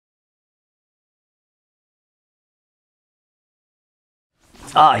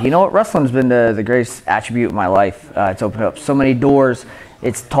You know what? Wrestling's been the greatest attribute of my life. It's opened up so many doors.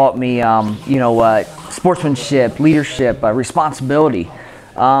 It's taught me, sportsmanship, leadership, responsibility.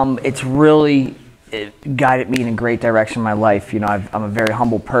 It's really guided me in a great direction in my life. You know, I'm a very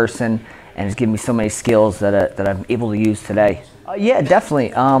humble person, and it's given me so many skills that I'm able to use today. Yeah, definitely.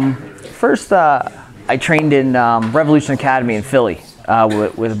 First, I trained in Revolution Academy in Philly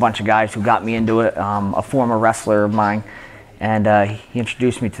with a bunch of guys who got me into it. A former wrestler of mine. And he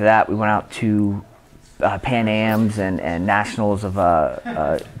introduced me to that. We went out to Pan Ams and Nationals of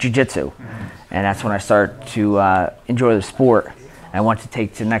Jiu-Jitsu. And that's when I started to enjoy the sport. I wanted to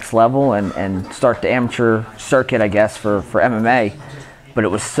take it to the next level and start the amateur circuit, I guess, for MMA. But it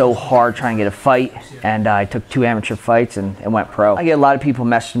was so hard trying to get a fight. And I took 2 amateur fights and went pro. I get a lot of people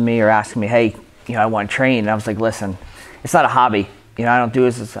messaging me or asking me, hey, I want to train. And I was like, listen, it's not a hobby. I don't do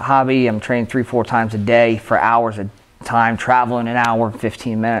this as a hobby. I'm training 3-4 times a day for hours a time, traveling an hour and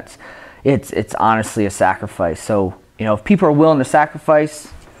 15 minutes. It's honestly a sacrifice. So if people are willing to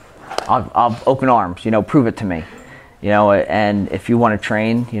sacrifice, I'll open arms. Prove it to me. And if you want to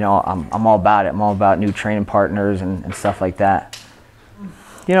train, I'm all about it. I'm all about new training partners and stuff like that.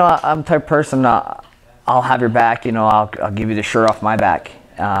 I'm the type of person, I'll have your back. I'll give you the shirt off my back.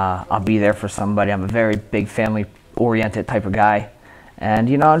 I'll be there for somebody. I'm a very big family oriented type of guy.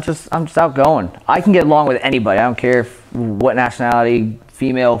 And I'm just outgoing. I can get along with anybody. I don't care what nationality,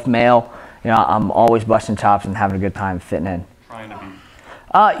 female, male. I'm always busting chops and having a good time fitting in. Trying to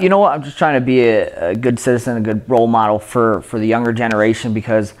be. I'm just trying to be a good citizen, a good role model for the younger generation,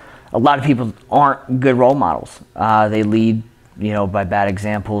 because a lot of people aren't good role models. They lead, by bad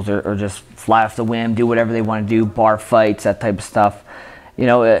examples or just fly off the whim, do whatever they want to do, bar fights, that type of stuff.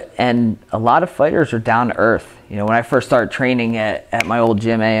 And a lot of fighters are down to earth. When I first started training at my old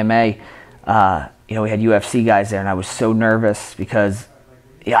gym, AMA, we had UFC guys there, and I was so nervous because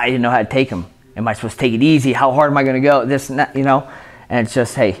I didn't know how to take them. Am I supposed to take it easy? How hard am I going to go? This and that, And it's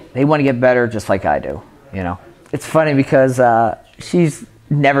just, hey, they want to get better just like I do, It's funny because she's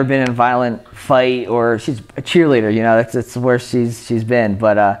never been in a violent fight, or she's a cheerleader, that's where she's been.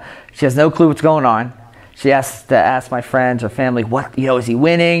 But she has no clue what's going on. She has to ask my friends or family, what, is he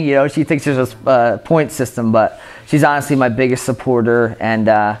winning? She thinks there's a point system, but she's honestly my biggest supporter, and,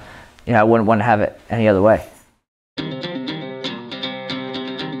 I wouldn't want to have it any other way.